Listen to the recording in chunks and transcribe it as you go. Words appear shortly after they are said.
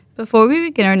Before we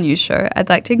begin our news show, I'd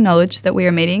like to acknowledge that we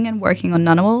are meeting and working on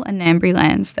Ngunnawal and Ngambri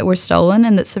lands that were stolen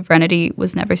and that sovereignty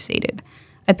was never ceded.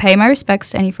 I pay my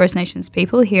respects to any First Nations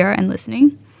people here and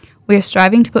listening. We are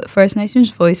striving to put First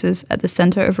Nations voices at the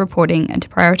centre of reporting and to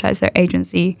prioritise their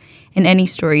agency in any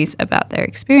stories about their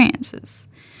experiences.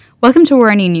 Welcome to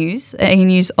Woroni News.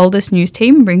 ANU's oldest news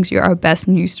team brings you our best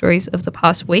news stories of the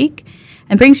past week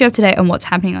and brings you up to date on what's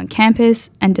happening on campus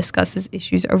and discusses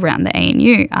issues around the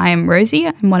ANU. I am Rosie.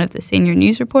 I'm one of the senior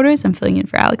news reporters. I'm filling in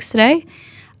for Alex today.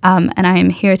 And I am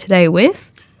here today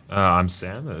with... I'm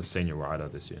Sam, a senior writer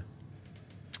this year.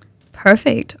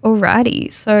 Perfect.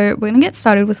 Alrighty. So we're going to get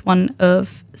started with one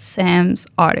of Sam's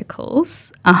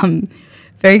articles.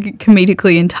 Very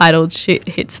comedically entitled, Shit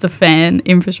Hits the Fan,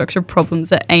 Infrastructure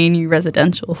Problems at ANU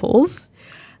Residential Halls.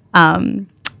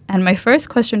 And my first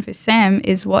question for Sam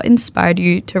is, what inspired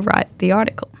you to write the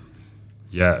article?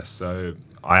 Yeah, so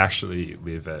I actually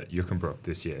live at Yukonbrook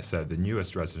this year, so the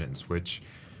newest residence, which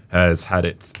has had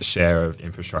its share of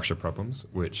infrastructure problems,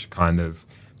 which kind of,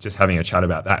 just having a chat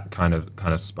about that kind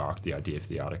of sparked the idea for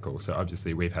the article. So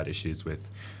obviously we've had issues with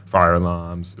fire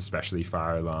alarms, especially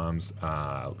fire alarms,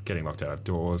 getting locked out of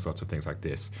doors, lots of things like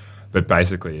this. But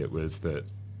basically it was that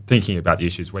thinking about the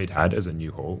issues we'd had as a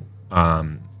new hall,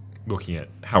 looking at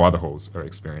how other halls are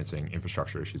experiencing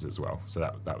infrastructure issues as well. So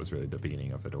that was really the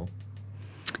beginning of it all.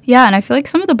 Yeah, and I feel like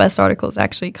some of the best articles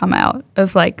actually come out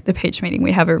of like the pitch meeting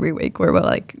we have every week where we're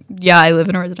like, yeah, I live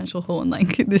in a residential hall and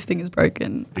like this thing is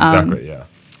broken. Exactly, yeah.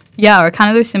 Yeah, or kind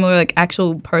of those similar like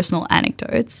actual personal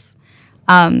anecdotes.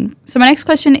 So my next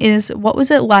question is, what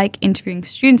was it like interviewing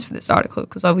students for this article?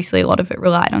 Because obviously a lot of it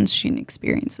relied on student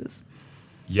experiences.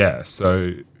 Yeah,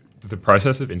 so the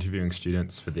process of interviewing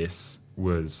students for this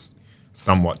was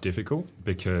somewhat difficult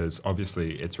because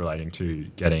obviously it's relating to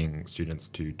getting students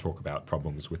to talk about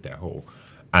problems with their hall,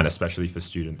 and especially for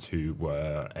students who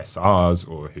were SRs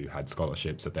or who had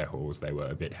scholarships at their halls, they were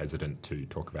a bit hesitant to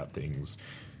talk about things,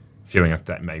 feeling like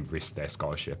that may risk their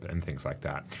scholarship and things like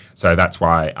that. So that's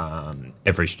why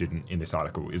every student in this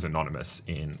article is anonymous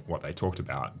in what they talked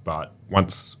about. But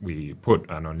once we put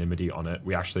anonymity on it,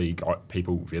 we actually got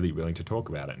people really willing to talk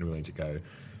about it and willing to go,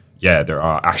 yeah, there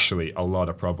are actually a lot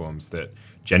of problems that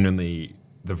genuinely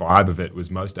the vibe of it was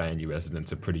most ANU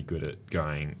residents are pretty good at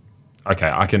going,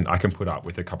 okay, I can put up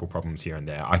with a couple problems here and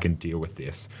there. I can deal with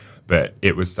this. But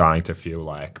it was starting to feel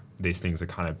like these things are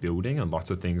kind of building and lots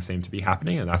of things seem to be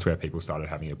happening, and that's where people started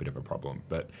having a bit of a problem.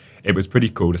 But it was pretty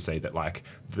cool to see that like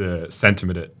the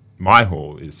sentiment at my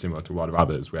hall is similar to a lot of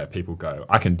others where people go,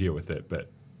 I can deal with it, but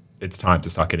it's time to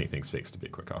start getting things fixed a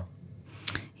bit quicker.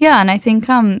 Yeah, and I think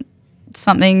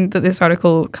something that this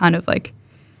article kind of like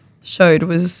showed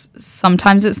was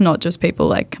sometimes it's not just people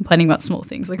like complaining about small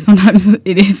things. Like sometimes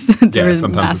it is that there is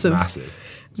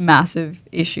massive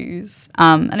issues.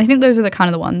 And I think those are the kind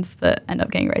of the ones that end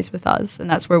up getting raised with us. And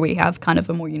that's where we have kind of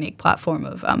a more unique platform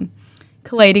of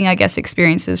collating, I guess,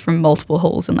 experiences from multiple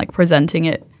halls and like presenting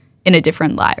it in a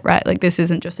different light, right? Like this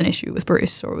isn't just an issue with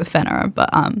Bruce or with Fenner, but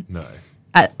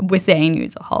with the ANU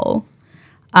as a whole.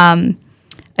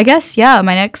 I guess, yeah,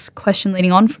 my next question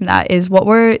leading on from that is, what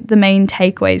were the main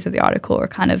takeaways of the article or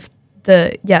kind of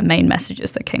the main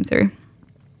messages that came through?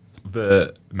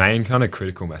 The main kind of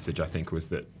critical message, I think, was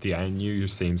that the ANU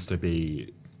seems to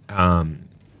be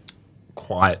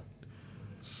quite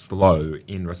slow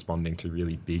in responding to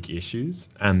really big issues.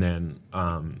 And then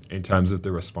in terms of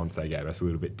the response they gave us, a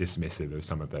little bit dismissive of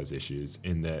some of those issues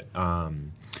in that...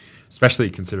 especially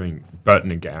considering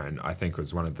Burton and Garran, I think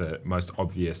was one of the most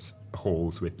obvious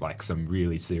halls with like some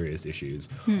really serious issues.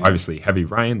 Obviously, heavy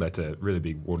rain led to really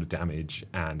big water damage,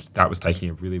 and that was taking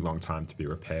a really long time to be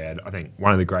repaired. I think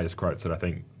one of the greatest quotes that I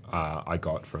think I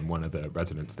got from one of the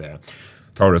residents there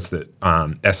told us that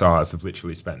SRs have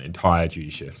literally spent entire duty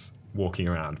shifts walking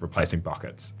around replacing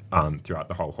buckets throughout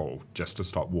the whole hall just to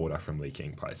stop water from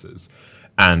leaking places.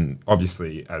 And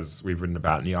obviously, as we've written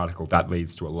about in the article, that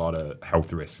leads to a lot of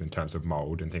health risks in terms of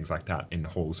mold and things like that in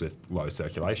halls with low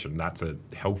circulation. That's a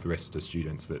health risk to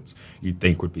students that you'd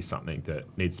think would be something that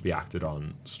needs to be acted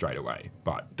on straight away,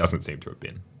 but doesn't seem to have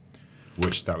been,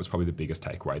 which that was probably the biggest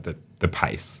takeaway, the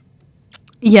pace.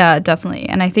 Yeah, definitely.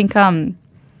 And I think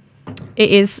it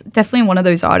is definitely one of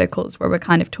those articles where we're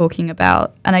kind of talking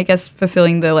about, and I guess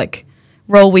fulfilling the like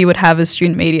role we would have as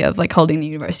student media of like holding the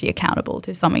university accountable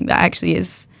to something that actually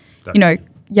is, definitely.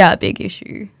 A big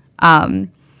issue. And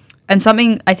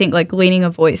something I think like leaning a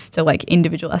voice to like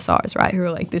individual SRs, right, who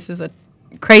are like, this is a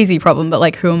crazy problem, but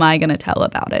like who am I going to tell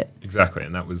about it? Exactly.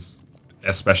 And that was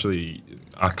especially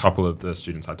a couple of the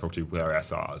students I talked to were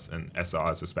SRs, and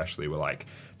SRs especially were like,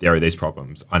 there are these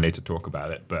problems, I need to talk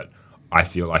about it, but I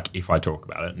feel like if I talk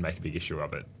about it and make a big issue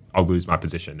of it, I'll lose my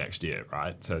position next year,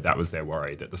 right? So that was their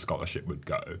worry, that the scholarship would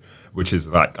go, which is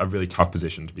like a really tough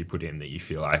position to be put in, that you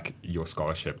feel like your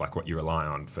scholarship, like what you rely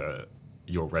on for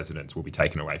your residence, will be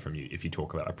taken away from you if you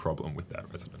talk about a problem with that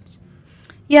residence.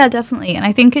 Yeah, definitely. And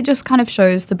I think it just kind of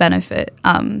shows the benefit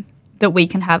that we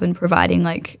can have in providing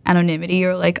like anonymity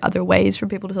or like other ways for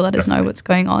people to let us know what's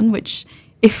going on, which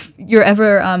if you're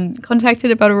ever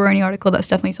contacted about a Woroni article, that's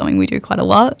definitely something we do quite a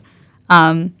lot.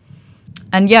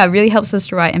 And yeah, it really helps us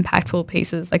to write impactful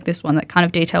pieces like this one that kind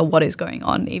of detail what is going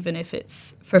on, even if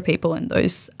it's for people in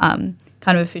those kind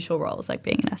of official roles, like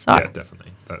being an SR. Yeah,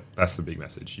 definitely. That's the big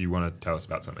message. You want to tell us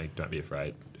about something, don't be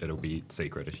afraid. It'll be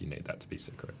secret if you need that to be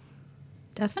secret.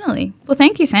 Definitely. Well,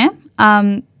 thank you, Sam.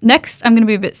 Next, I'm going to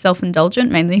be a bit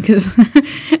self-indulgent, mainly because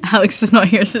Alex is not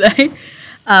here today.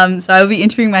 So I'll be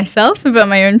interviewing myself about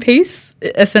my own piece.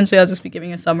 Essentially, I'll just be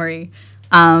giving a summary.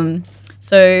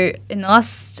 So in the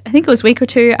last, I think it was week or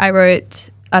two, I wrote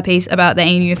a piece about the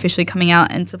ANU officially coming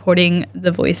out and supporting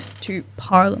the voice to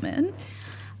Parliament,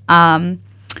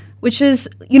 which is,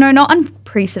 not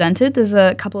unprecedented. There's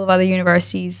a couple of other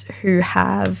universities who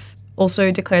have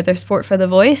also declared their support for the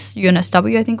voice.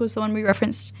 UNSW, I think, was the one we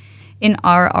referenced in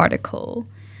our article.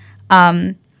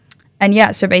 And yeah,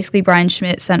 so basically Brian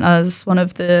Schmidt sent us one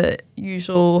of the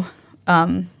usual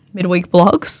midweek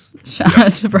blogs. Shout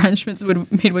out to Brian Schmidt's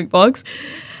midweek blogs.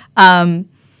 And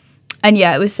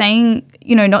yeah, it was saying,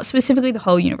 not specifically the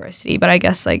whole university, but I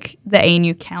guess like the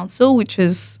ANU Council, which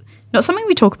is not something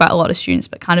we talk about a lot of students,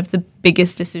 but kind of the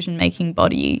biggest decision-making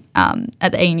body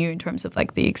at the ANU in terms of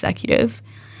like the executive.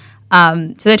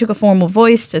 So they took a formal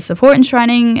voice to support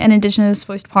enshrining an Indigenous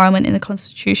voice to Parliament in the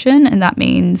Constitution, and that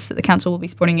means that the council will be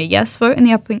supporting a yes vote in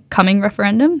the upcoming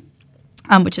referendum,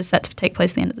 which is set to take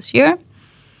place at the end of this year.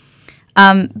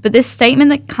 But this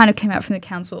statement that kind of came out from the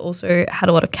council also had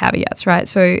a lot of caveats, right?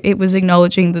 So it was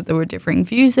acknowledging that there were differing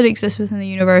views that exist within the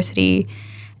university,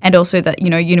 and also that,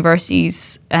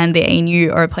 universities and the ANU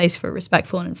are a place for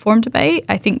respectful and informed debate.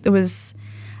 I think there was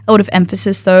a lot of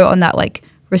emphasis, though, on that, like,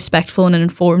 respectful and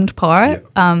informed part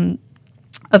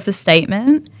of the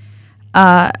statement.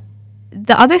 The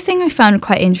other thing I found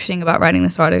quite interesting about writing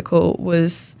this article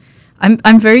was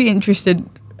I'm very interested,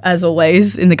 as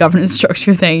always, in the governance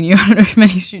structure of the ANU. I don't know if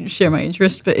many students share my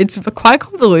interest, but it's quite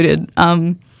convoluted.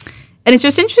 And it's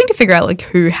just interesting to figure out like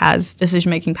who has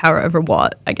decision-making power over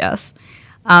what, I guess.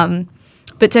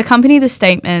 But to accompany the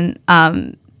statement,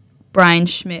 Brian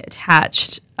Schmidt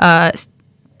attached a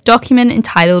document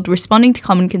entitled Responding to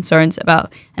Common Concerns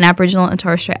about an Aboriginal and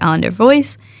Torres Strait Islander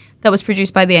Voice that was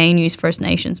produced by the ANU's First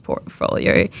Nations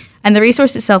portfolio. And the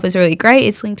resource itself is really great.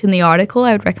 It's linked in the article.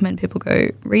 I would recommend people go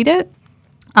read it.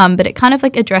 But it kind of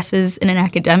like addresses in an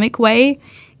academic way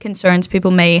concerns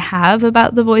people may have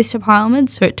about the voice to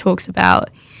Parliament. So it talks about,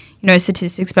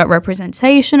 statistics about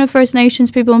representation of First Nations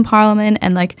people in Parliament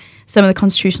and like some of the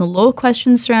constitutional law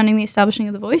questions surrounding the establishing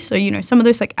of the voice. So, some of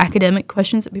those like academic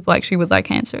questions that people actually would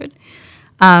like answered,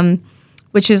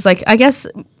 which is like, I guess,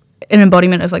 an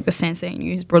embodiment of like the stance that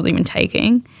ANU has broadly been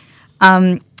taking.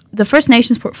 The First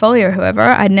Nations portfolio, however,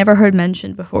 I'd never heard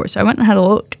mentioned before, so I went and had a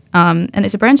look. And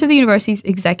it's a branch of the university's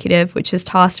executive, which is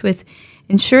tasked with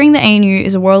ensuring the ANU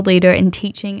is a world leader in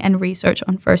teaching and research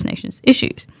on First Nations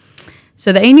issues.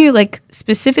 So the ANU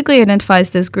specifically identifies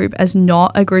this group as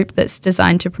not a group that's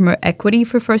designed to promote equity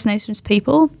for First Nations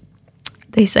people.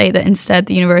 They say that instead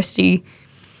the university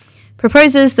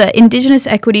proposes that Indigenous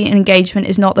equity and engagement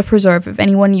is not the preserve of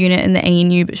any one unit in the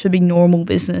ANU, but should be normal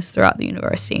business throughout the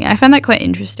university. And I found that quite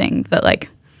interesting that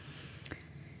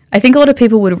I think a lot of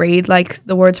people would read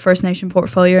the words First Nation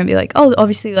portfolio and be like, oh,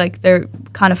 obviously they're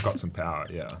kind of got some power,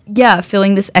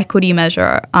 filling this equity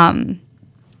measure,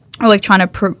 or trying to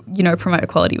promote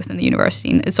equality within the university.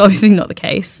 And it's obviously not the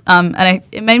case. And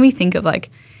it made me think of a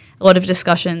lot of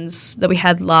discussions that we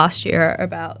had last year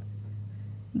about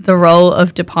the role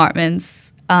of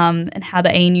departments and how the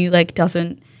ANU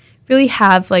doesn't really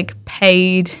have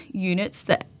paid units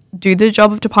that do the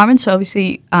job of departments. So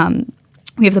obviously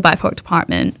we have the BIPOC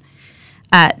department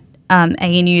at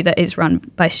ANU that is run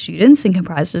by students and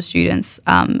comprised of students.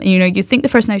 And, you'd think the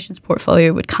First Nations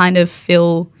portfolio would kind of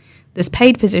fill this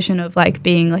paid position of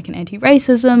being an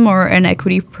anti-racism or an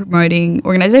equity promoting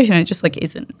organization. It just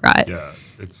isn't, right? Yeah,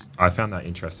 I found that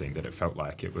interesting that it felt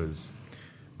like it was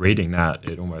reading that.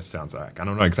 It almost sounds like, and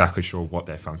I'm not exactly sure what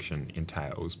their function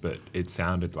entails, but it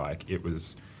sounded like it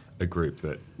was a group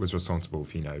that was responsible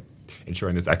for,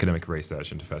 ensuring there's academic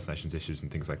research into First Nations issues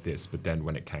and things like this. But then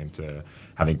when it came to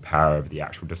having power over the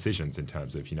actual decisions in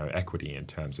terms of, equity, in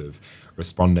terms of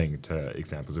responding to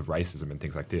examples of racism and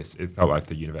things like this, it felt like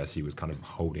the university was kind of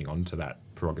holding on to that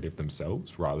prerogative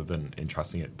themselves rather than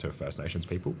entrusting it to First Nations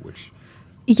people, which...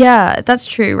 Yeah, that's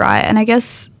true, right? And I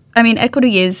guess,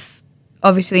 equity is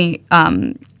obviously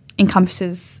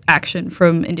encompasses action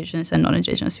from Indigenous and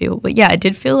non-Indigenous people. But yeah, it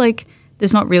did feel like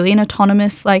there's not really an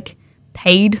autonomous,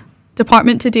 paid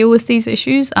department to deal with these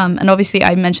issues. And obviously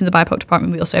I mentioned the BIPOC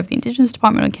department. We also have the Indigenous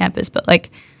department on campus, but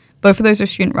both of those are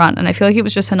student run. And I feel like it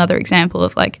was just another example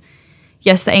of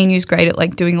yes, the ANU is great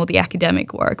at doing all the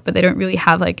academic work, but they don't really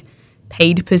have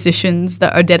paid positions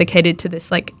that are dedicated to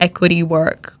this equity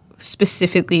work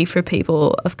specifically for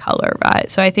people of color, right?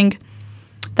 So I think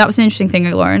that was an interesting thing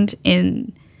I learned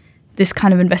in this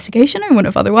kind of investigation I wouldn't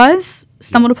have otherwise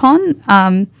stumbled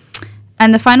upon.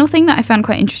 And the final thing that I found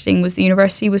quite interesting was the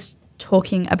university was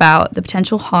talking about the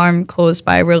potential harm caused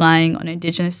by relying on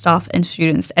Indigenous staff and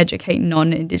students to educate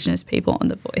non-Indigenous people on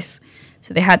the voice.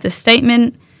 So they had this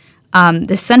statement,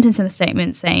 this sentence in the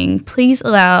statement saying, please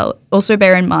also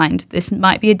bear in mind, this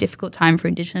might be a difficult time for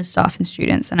Indigenous staff and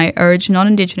students, and I urge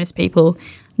non-Indigenous people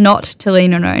not to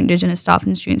lean on our Indigenous staff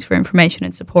and students for information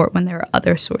and support when there are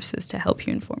other sources to help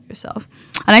you inform yourself.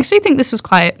 And I actually think this was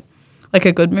quite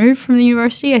a good move from the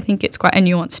university. I think it's quite a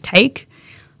nuanced take.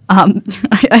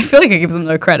 I feel like I give them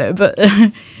no credit, but...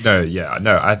 I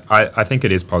think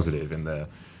it is positive in the...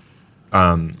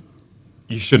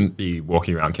 you shouldn't be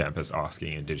walking around campus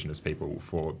asking Indigenous people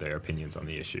for their opinions on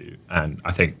the issue. And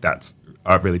I think that's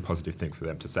a really positive thing for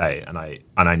them to say. And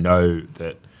I know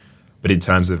that... But in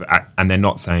terms of, and they're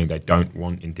not saying they don't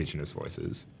want Indigenous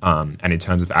voices, and in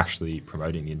terms of actually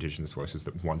promoting the Indigenous voices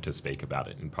that want to speak about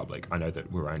it in public, I know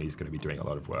that Woroni is going to be doing a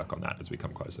lot of work on that as we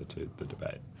come closer to the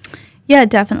debate. Yeah,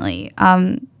 definitely.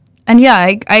 And yeah,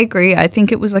 I agree. I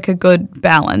think it was a good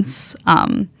balance.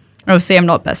 Obviously, I'm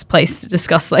not best placed to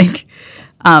discuss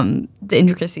the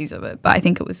intricacies of it, but I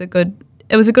think it was a good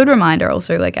reminder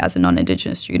also, as a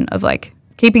non-Indigenous student of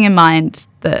keeping in mind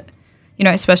that,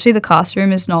 especially the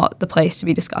classroom is not the place to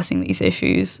be discussing these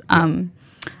issues.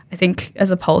 I think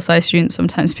as a pol-sci student,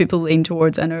 sometimes people lean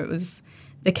towards, I know it was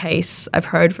the case I've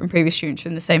heard from previous students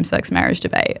in the same-sex marriage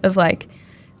debate of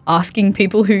asking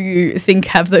people who you think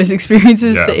have those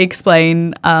experiences to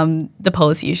explain the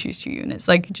policy issues to you. And it's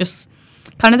just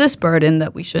kind of this burden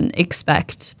that we shouldn't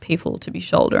expect people to be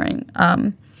shouldering.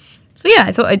 So yeah,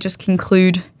 I thought I'd just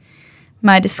conclude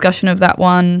my discussion of that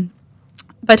one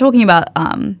by talking about...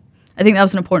 I think that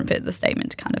was an important bit of the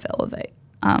statement to kind of elevate.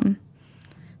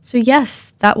 So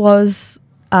yes, that was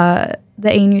the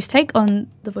ANU's take on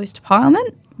the Voice to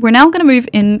Parliament. We're now going to move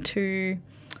into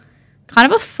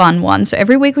kind of a fun one. So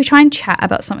every week we try and chat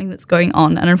about something that's going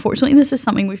on. And unfortunately, this is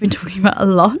something we've been talking about a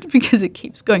lot because it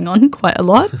keeps going on quite a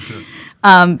lot.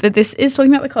 But this is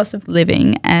talking about the cost of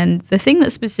living. And the thing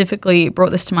that specifically brought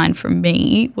this to mind for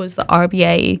me was the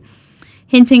RBA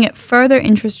hinting at further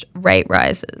interest rate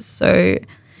rises. So...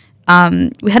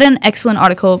 we had an excellent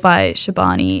article by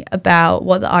Shabani about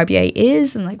what the RBA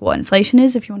is and what inflation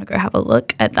is. If you want to go have a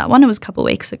look at that one, it was a couple of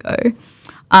weeks ago.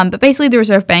 But basically, the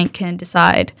Reserve Bank can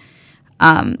decide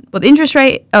what the interest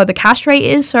rate or the cash rate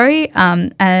is.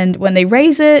 And when they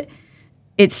raise it,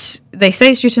 they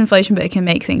say it's due to inflation, but it can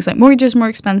make things like mortgages more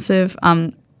expensive.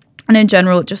 And in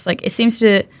general, just it seems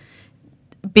to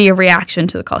be a reaction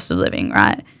to the cost of living,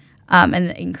 right? And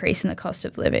the increase in the cost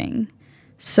of living.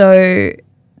 So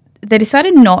they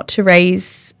decided not to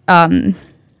raise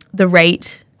the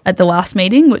rate at the last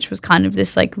meeting, which was kind of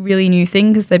this really new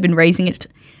thing because they've been raising it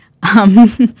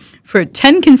for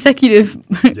 10 consecutive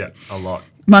a lot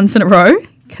months in a row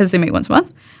because they meet once a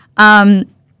month.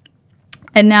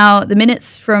 And now the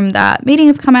minutes from that meeting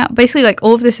have come out. Basically,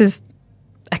 all of this is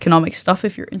economic stuff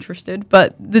if you're interested,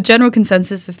 but the general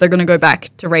consensus is they're going to go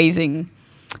back to raising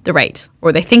the rate,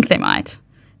 or they think they might.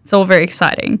 It's all very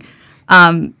exciting.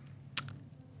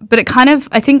 But it kind of,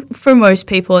 I think for most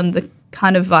people and the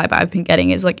kind of vibe I've been getting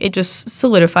is it just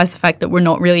solidifies the fact that we're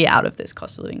not really out of this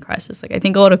cost of living crisis. I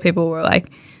think a lot of people were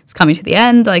it's coming to the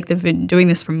end. They've been doing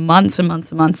this for months and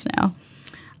months and months now.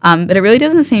 But it really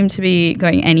doesn't seem to be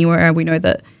going anywhere. We know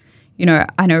that,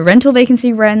 I know rental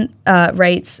vacancy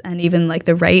rates and even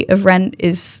the rate of rent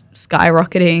is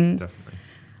skyrocketing.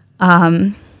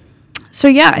 Definitely. So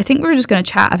yeah, I think we're just going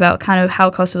to chat about kind of how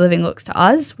cost of living looks to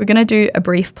us. We're going to do a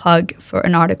brief plug for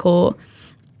an article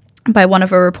by one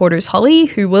of our reporters, Holly,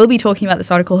 who will be talking about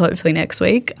this article hopefully next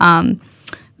week.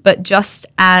 But just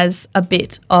as a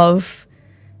bit of,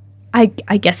 I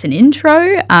guess, an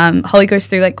intro, Holly goes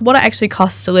through what it actually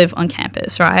costs to live on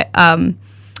campus, right?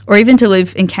 or even to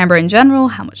live in Canberra in general,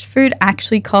 how much food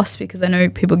actually costs, because I know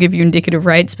people give you indicative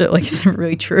rates, but like it's not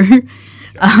really true.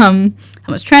 How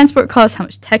much transport costs, how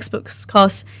much textbooks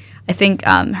cost. I think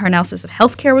her analysis of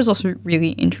healthcare was also really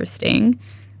interesting.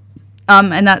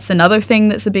 And that's another thing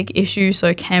that's a big issue.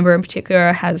 So Canberra in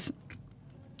particular has,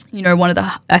 one of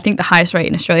the, I think the highest rate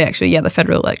in Australia actually, the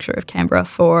Federal Lecture of Canberra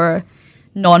for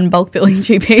non-bulk billing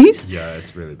GPs. Yeah,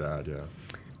 it's really bad, yeah.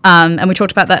 And we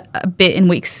talked about that a bit in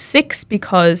week 6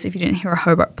 because if you didn't hear,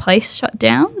 Hobart Place shut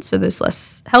down, so there's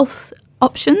less health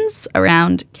options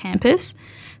around campus.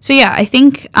 So yeah, I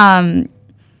think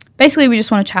basically we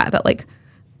just want to chat about like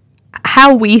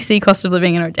how we see cost of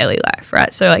living in our daily life,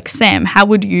 right? So like Sam, how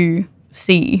would you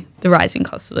see the rising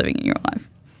cost of living in your life?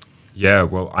 Yeah,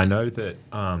 well, I know that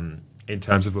in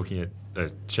terms of looking at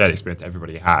the shared experience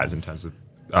everybody has in terms of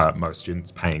most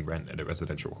students paying rent at a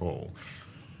residential hall,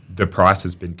 the price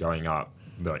has been going up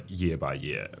like year by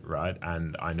year, right?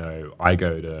 And I know I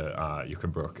go to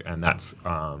Yuckenbrook, and that's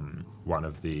one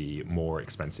of the more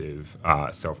expensive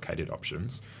self-catered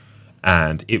options.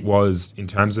 And it was, in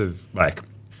terms of like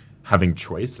having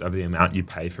choice of the amount you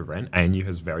pay for rent, ANU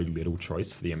has very little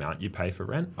choice for the amount you pay for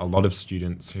rent. A lot of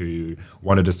students who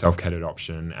wanted a self-catered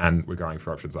option and were going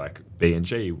for options like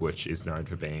B&G, which is known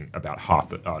for being about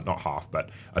half, not half, but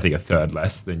I think a third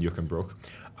less than Yuckenbrook.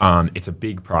 It's a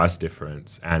big price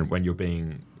difference, and when you're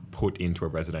being put into a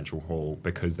residential hall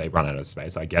because they run out of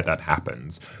space, I get that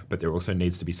happens, but there also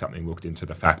needs to be something looked into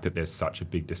the fact that there's such a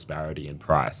big disparity in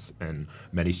price, and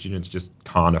many students just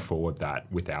can't afford that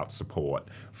without support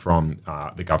from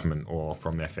the government or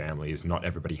from their families. Not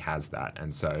everybody has that,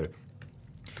 and so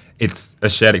it's a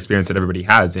shared experience that everybody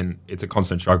has, and it's a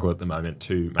constant struggle at the moment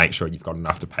to make sure you've got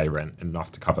enough to pay rent and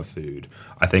enough to cover food.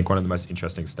 I think one of the most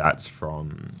interesting stats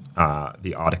from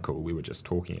the article we were just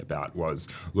talking about was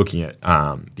looking at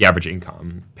the average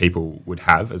income people would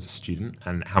have as a student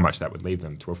and how much that would leave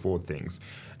them to afford things.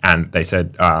 And they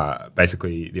said,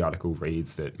 basically, the article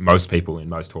reads that most people in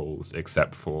most halls,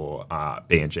 except for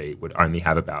B&G, would only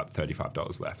have about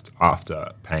 $35 left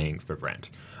after paying for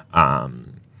rent.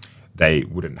 They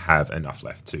wouldn't have enough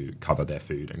left to cover their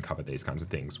food and cover these kinds of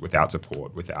things without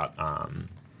support, without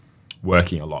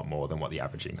working a lot more than what the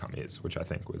average income is, which I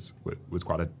think was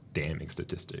quite a damning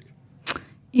statistic.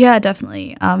 Yeah,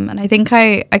 definitely. And I think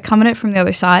I come at it from the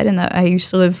other side in that I used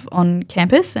to live on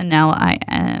campus and now I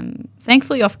am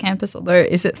thankfully off campus, although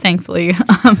is it thankfully?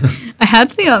 I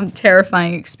had the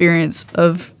terrifying experience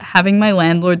of having my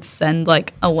landlord send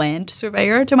like a land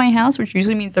surveyor to my house, which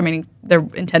usually means they're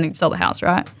intending to sell the house,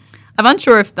 right? I'm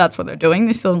unsure if that's what they're doing.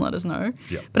 They still didn't let us know.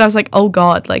 Yep. But I was like, oh,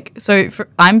 God. Like, so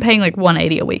I'm paying like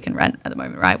 $180 a week in rent at the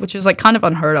moment, right? Which is like kind of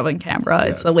unheard of in Canberra.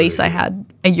 Yeah, it's the lease I had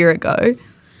a year ago.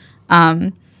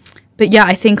 But yeah,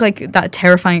 I think like that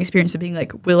terrifying experience of being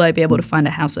like, will I be able to find a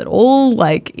house at all?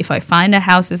 Like, if I find a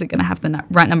house, is it going to have the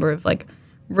right number of like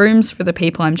rooms for the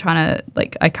people I'm trying to,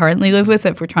 like, I currently live with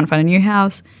if we're trying to find a new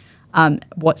house?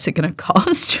 What's it going to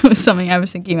cost? Was something I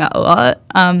was thinking about a lot.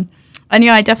 And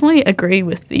yeah, I definitely agree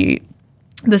with the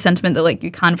sentiment that like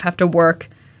you kind of have to work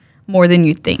more than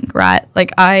you think, right?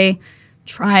 Like I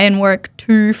try and work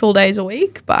 2 full days a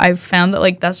week, but I've found that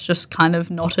like that's just kind of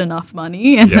not enough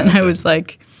money. And then I was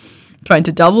like trying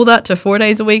to double that to 4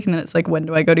 days a week, and then it's like, when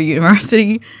do I go to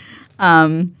university?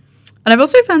 And I've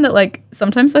also found that like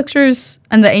sometimes lecturers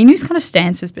and the ANU's kind of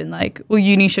stance has been like, well,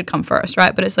 uni should come first,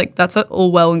 right? But it's like that's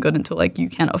all well and good until like you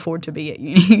can't afford to be at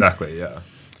uni. Exactly, yeah.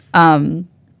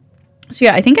 So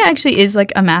yeah, I think it actually is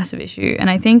like a massive issue. And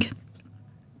I think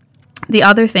the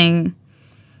other thing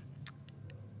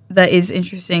that is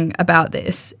interesting about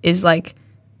this is like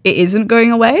it isn't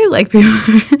going away. Like people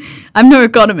I'm no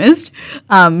economist,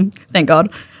 thank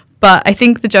God. But I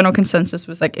think the general consensus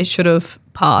was like it should have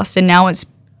passed, and now it's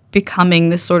becoming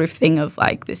this sort of thing of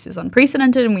like this is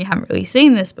unprecedented and we haven't really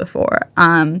seen this before.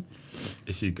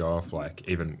 If you go off like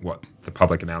even what the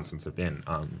public announcements have been,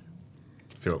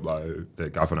 Philip Lowe, the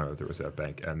governor of the Reserve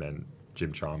Bank, and then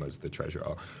Jim Chalmers, the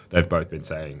treasurer, they've both been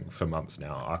saying for months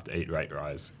now after each rate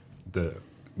rise,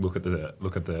 look at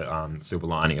the silver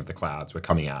lining of the clouds. We're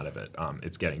coming out of it.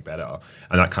 It's getting better,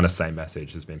 and that kind of same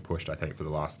message has been pushed, I think, for the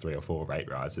last 3 or 4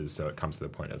 rate rises. So it comes to the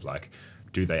point of like,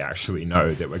 do they actually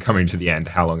know that we're coming to the end?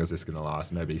 How long is this going to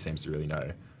last? Nobody seems to really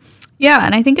know. Yeah,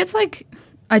 and I think it's like,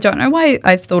 I don't know why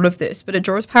I've thought of this, but it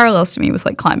draws parallels to me with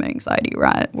like climate anxiety,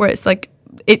 right? Where it's like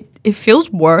it feels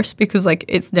worse because like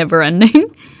it's never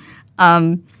ending.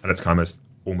 And it's kind of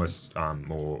almost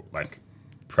more like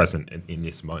present in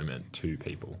this moment to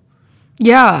people.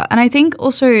 Yeah, and I think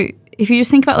also if you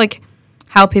just think about like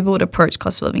how people would approach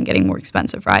cost of living getting more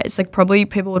expensive, right? It's like probably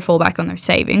people would fall back on their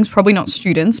savings, probably not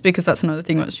students, because that's another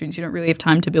thing about students. You don't really have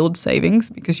time to build savings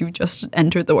because you've just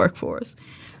entered the workforce,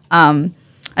 and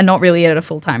not really at a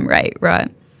full-time rate, right?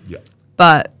 Yeah.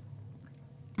 But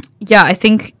yeah, I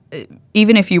think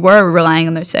even if you were relying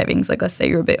on those savings, like let's say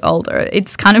you're a bit older,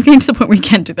 it's kind of getting to the point where you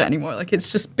can't do that anymore. Like it's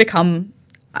just become,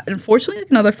 unfortunately,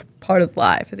 like another part of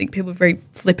life. I think people are very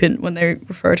flippant when they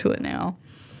refer to it now.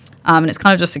 And it's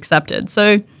kind of just accepted.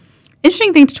 So,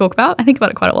 interesting thing to talk about. I think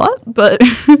about it quite a lot, but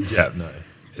yeah, no,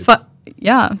 it's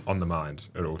on the mind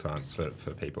at all times for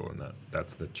people, and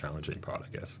that's the challenging part,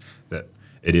 I guess. That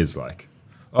it is like,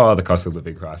 oh, the cost of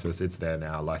living crisis, it's there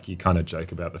now. Like you kind of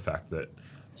joke about the fact that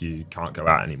you can't go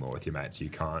out anymore with your mates. You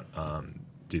can't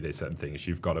do these certain things.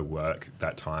 You've got to work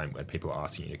that time when people are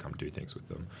asking you to come do things with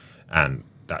them, and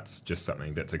that's just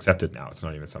something that's accepted now. It's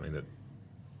not even something that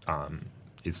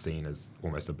is seen as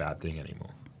almost a bad thing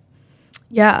anymore.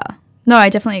 Yeah. No, I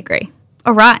definitely agree.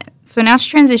 All right. So now to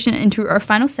transition into our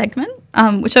final segment,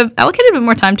 which I've allocated a bit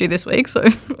more time to this week, so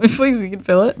hopefully we can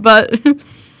fill it. But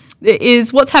it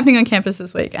is what's happening on campus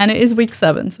this week. And it is week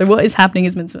 7. So what is happening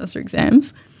is mid-semester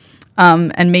exams,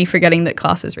 and me forgetting that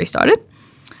classes restarted.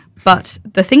 But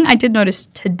the thing I did notice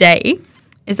today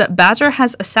is that Badger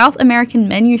has a South American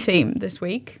menu theme this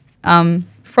week or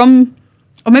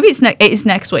maybe it is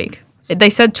next week. They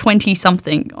said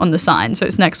 20-something on the sign, so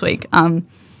it's next week. But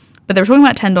they were talking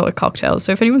about $10 cocktails,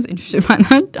 so if anyone's interested in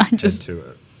that, I just... Into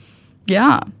it.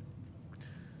 Yeah.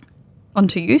 On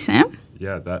to you, Sam.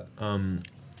 Yeah,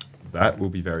 that will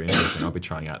be very interesting. I'll be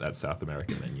trying out that South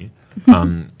American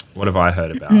menu. What have I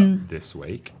heard about this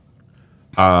week?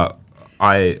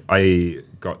 I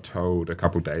got told a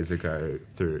couple of days ago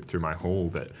through my hall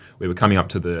that we were coming up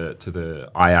to the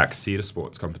IAC theatre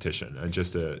sports competition, and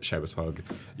just a shameless plug,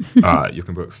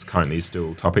 Yuccan Books currently is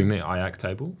still topping the IAC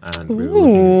table, and we were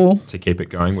looking to keep it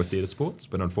going with theatre sports,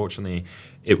 but unfortunately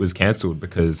it was cancelled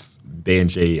because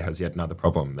B&G has yet another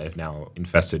problem. They've now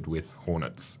infested with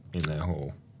hornets in their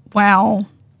hall. Wow.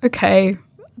 Okay.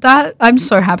 I'm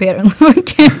so happy I don't live on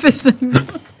campus anymore.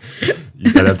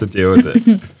 You don't have to deal with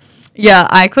it. Yeah,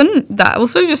 I couldn't. That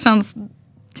also just sounds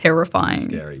terrifying.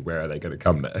 Scary. Where are they going to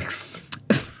come next?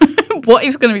 What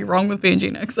is going to be wrong with B&G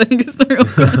next, I think is the real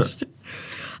question.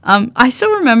 I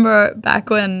still remember back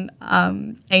when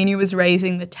ANU was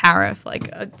raising the tariff,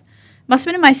 must have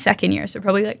been in my second year, so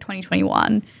probably like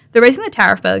 2021. They're raising the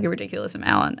tariff by like a ridiculous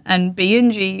amount. And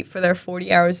B&G, for their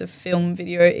 40 hours of film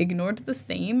video, ignored the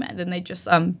theme, and then they just...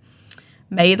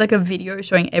 made like a video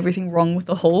showing everything wrong with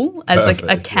the hall as like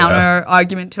a counter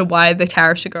argument to why the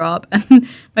tariff should go up. And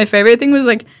my favorite thing was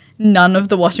like none of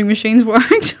the washing machines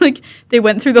worked. Like they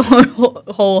went through the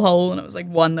whole hole and it was like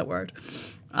one that worked.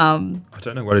 I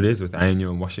don't know what it is with ANU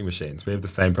and washing machines. We have the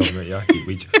same problem at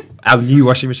Yaki. Our new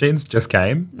washing machines just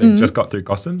came. They just got through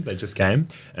customs. They just came.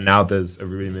 And now there's a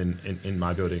room in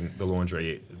my building, the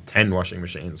laundry, 10 washing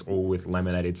machines, all with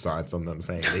laminated signs on them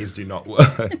saying these do not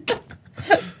work.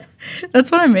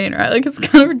 That's what I mean, right? Like, it's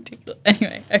kind of ridiculous.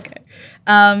 Anyway, okay.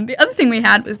 The other thing we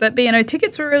had was that B&O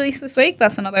tickets were released this week.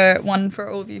 That's another one for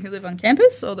all of you who live on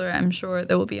campus, although I'm sure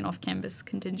there will be an off-campus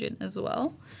contingent as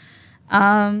well.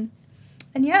 And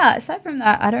yeah, aside from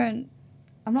that,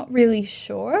 I'm not really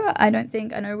sure. I know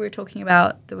we were talking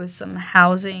about there was some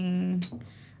housing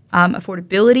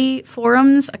affordability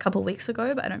forums a couple of weeks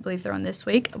ago, but I don't believe they're on this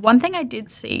week. One thing I did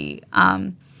see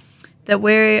that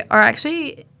we are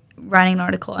actually writing an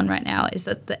article on right now is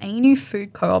that the ANU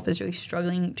Food Co-op is really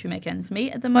struggling to make ends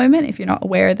meet at the moment. If you're not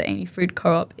aware, the ANU Food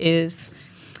Co-op is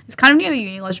kind of near the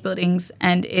Uni Lodge buildings,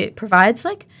 and it provides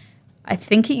I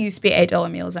think it used to be $8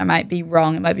 meals. I might be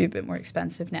wrong. It might be a bit more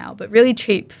expensive now, but really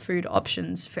cheap food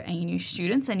options for ANU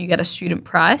students, and you get a student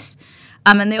price.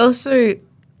 And they also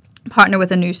partner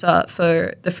with ANUSA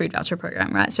for the food voucher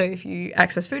program, right? So if you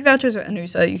access food vouchers at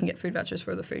ANUSA, you can get food vouchers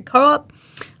for the Food Co-op.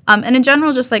 And in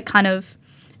general, just kind of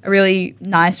a really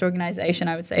nice organization,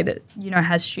 I would say, that,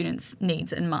 has students'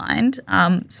 needs in mind.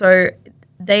 So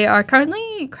they are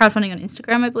currently crowdfunding on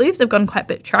Instagram, I believe. They've gotten quite a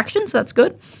bit of traction, so that's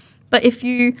good. But if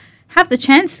you have the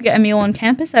chance to get a meal on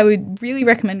campus, I would really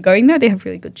recommend going there. They have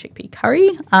really good chickpea curry.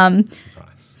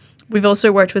 Nice. We've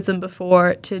also worked with them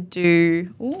before to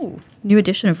do new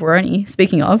edition of Woroni,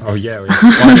 speaking of. Oh, yeah.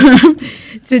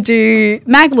 To do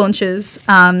mag launches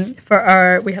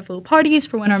we have little parties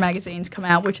for when our magazines come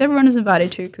out, which everyone is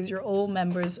invited to because you're all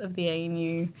members of the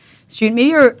ANU Student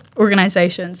Media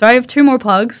Organisation. So I have 2 more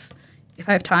plugs. If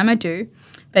I have time, I do.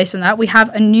 Based on that, we have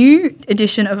a new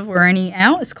edition of Woroni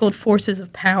out. It's called Forces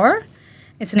of Power.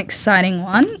 It's an exciting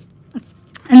one.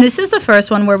 And this is the first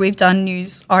one where we've done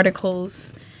news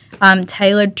articles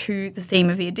tailored to the theme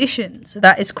of the edition. So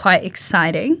that is quite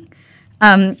exciting.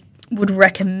 Would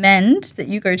recommend that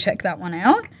you go check that one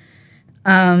out.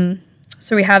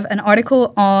 So we have an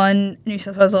article on New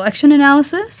South Wales election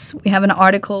analysis. We have an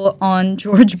article on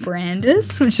George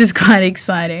Brandis, which is quite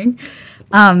exciting.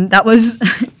 That was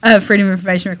a Freedom of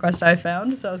Information request I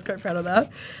found, so I was quite proud of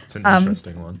that. It's an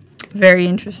interesting one. Very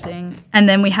interesting. And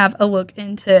then we have a look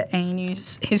into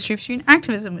ANU's history of student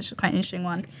activism, which is quite an interesting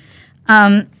one.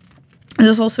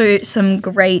 There's also some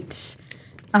great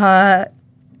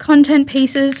content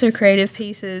pieces, so creative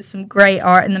pieces, some great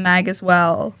art in the mag as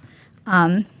well.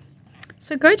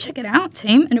 So go check it out,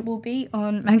 team, and it will be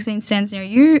on magazine stands near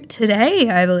you today,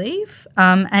 I believe.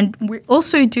 And we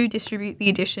also do distribute the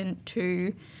edition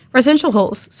to residential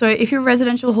halls. So if your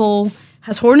residential hall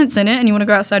has hornets in it and you want to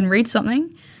go outside and read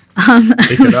something,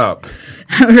 pick it up.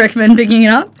 I would recommend picking it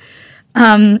up.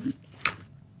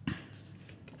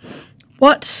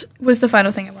 What was the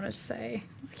final thing I wanted to say?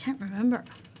 I can't remember.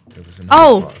 There was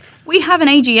another blog. We have an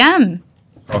AGM.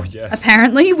 Oh, yes.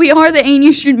 Apparently, we are the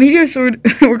ANU Student Media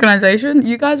Organisation.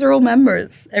 You guys are all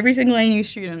members. Every single ANU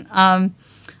student. I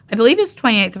believe it's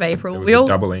 28th of April. There was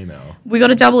a double email. We got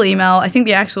a double email. I think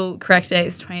the actual correct date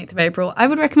is 28th of April. I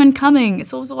would recommend coming.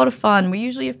 It's always a lot of fun. We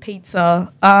usually have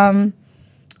pizza. I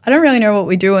don't really know what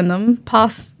we do in them.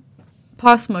 Pass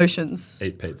motions.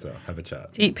 Eat pizza. Have a chat.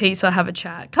 Eat pizza. Have a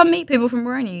chat. Come meet people from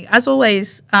Woroni. As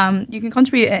always, you can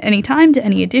contribute at any time to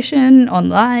any edition,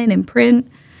 online, in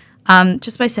print.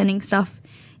 Just by sending stuff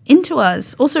into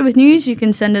us. Also with news, you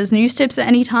can send us news tips at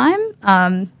any time.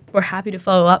 We're happy to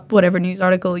follow up whatever news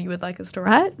article you would like us to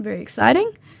write. Very exciting.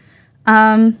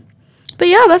 But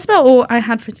yeah, that's about all I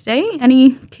had for today.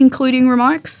 Any concluding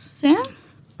remarks, Sam?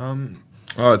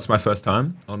 It's my first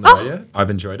time on the radio. I've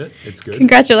enjoyed it. It's good.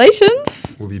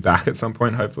 Congratulations. We'll be back at some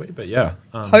point, hopefully. But yeah.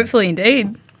 Hopefully,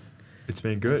 indeed. It's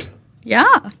been good. Yeah.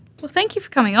 Well, thank you for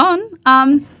coming on.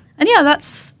 And yeah,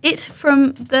 that's it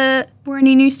from the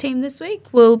Woroni News team this week.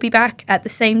 We'll be back at the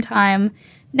same time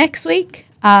next week.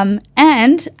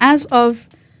 And as of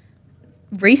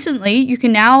recently, you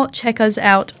can now check us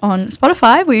out on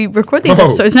Spotify. We record these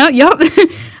episodes now. Yup.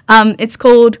 It's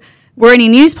called Woroni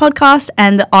News Podcast,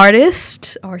 and the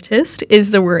artist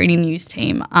is the Woroni News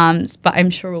team. But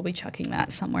I'm sure we'll be chucking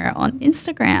that somewhere on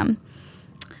Instagram.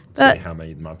 See how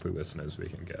many monthly listeners we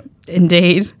can get.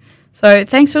 Indeed. So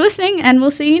thanks for listening, and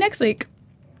we'll see you next week.